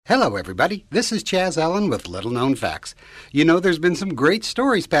Hello, everybody. This is Chaz Allen with Little Known Facts. You know, there's been some great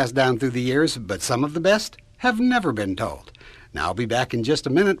stories passed down through the years, but some of the best have never been told. Now, I'll be back in just a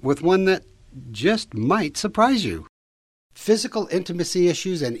minute with one that just might surprise you. Physical intimacy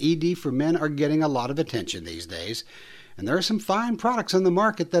issues and ED for men are getting a lot of attention these days, and there are some fine products on the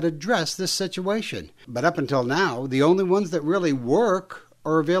market that address this situation. But up until now, the only ones that really work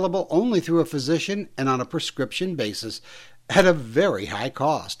are available only through a physician and on a prescription basis at a very high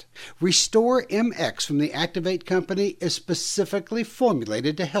cost. Restore MX from the Activate Company is specifically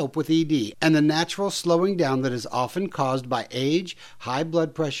formulated to help with ED and the natural slowing down that is often caused by age, high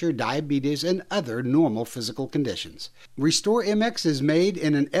blood pressure, diabetes, and other normal physical conditions. Restore MX is made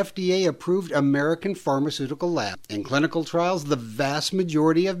in an FDA-approved American pharmaceutical lab. In clinical trials, the vast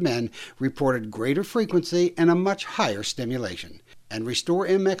majority of men reported greater frequency and a much higher stimulation. And Restore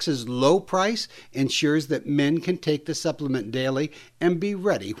MX's low price ensures that men can take the supplement daily and be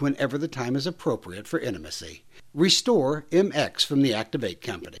ready whenever the time is appropriate for intimacy. Restore MX from the Activate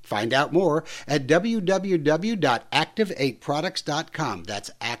Company. Find out more at www.active8products.com.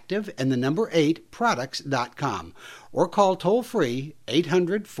 That's active and the number 8products.com. Or call toll-free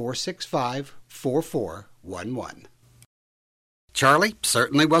 800-465-4411. Charlie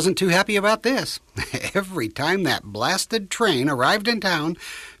certainly wasn't too happy about this. Every time that blasted train arrived in town,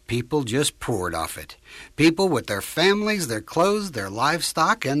 people just poured off it. People with their families, their clothes, their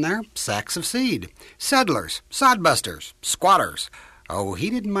livestock, and their sacks of seed. Settlers, sodbusters, squatters. Oh, he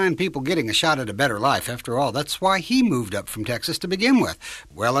didn't mind people getting a shot at a better life. After all, that's why he moved up from Texas to begin with.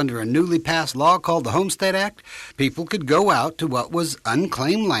 Well, under a newly passed law called the Homestead Act, people could go out to what was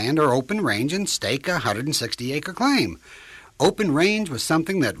unclaimed land or open range and stake a 160-acre claim. Open range was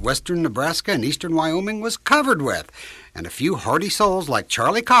something that western Nebraska and eastern Wyoming was covered with, and a few hardy souls like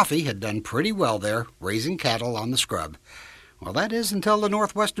Charlie Coffey had done pretty well there, raising cattle on the scrub. Well, that is until the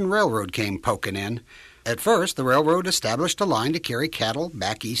Northwestern Railroad came poking in. At first, the railroad established a line to carry cattle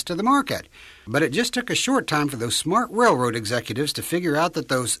back east to the market, but it just took a short time for those smart railroad executives to figure out that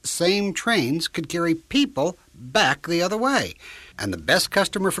those same trains could carry people back the other way, and the best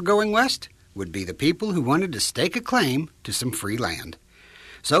customer for going west would be the people who wanted to stake a claim to some free land.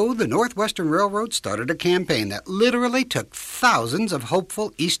 So the Northwestern Railroad started a campaign that literally took thousands of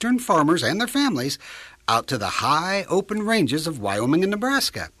hopeful eastern farmers and their families out to the high open ranges of Wyoming and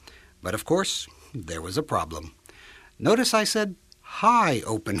Nebraska. But of course, there was a problem. Notice I said high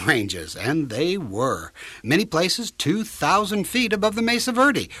open ranges, and they were. Many places 2,000 feet above the Mesa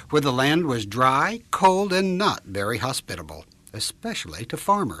Verde, where the land was dry, cold, and not very hospitable, especially to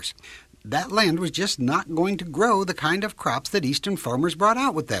farmers. That land was just not going to grow the kind of crops that eastern farmers brought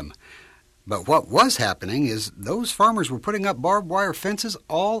out with them. But what was happening is those farmers were putting up barbed wire fences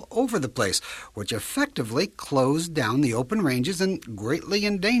all over the place, which effectively closed down the open ranges and greatly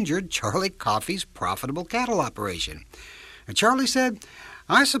endangered Charlie Coffey's profitable cattle operation. And Charlie said,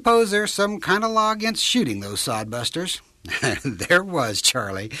 "I suppose there's some kind of law against shooting those sodbusters." There was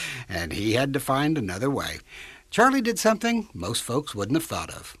Charlie, and he had to find another way. Charlie did something most folks wouldn't have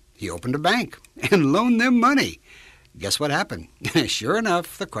thought of. He opened a bank and loaned them money. Guess what happened? Sure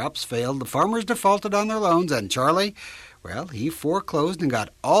enough, the crops failed, the farmers defaulted on their loans, and Charlie, well, he foreclosed and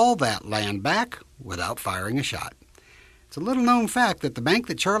got all that land back without firing a shot. It's a little-known fact that the bank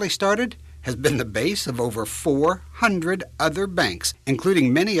that Charlie started has been the base of over 400 other banks,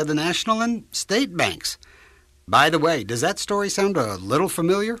 including many of the national and state banks. By the way, does that story sound a little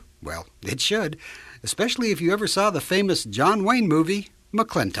familiar? Well, it should, especially if you ever saw the famous John Wayne movie,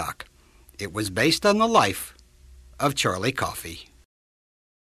 McClintock. It was based on the life of Charlie Coffey.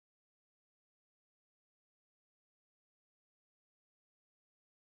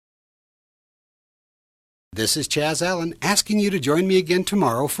 This is Chaz Allen asking you to join me again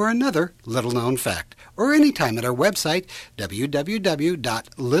tomorrow for another Little Known Fact, or anytime at our website,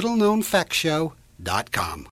 www.littleknownfactshow.com.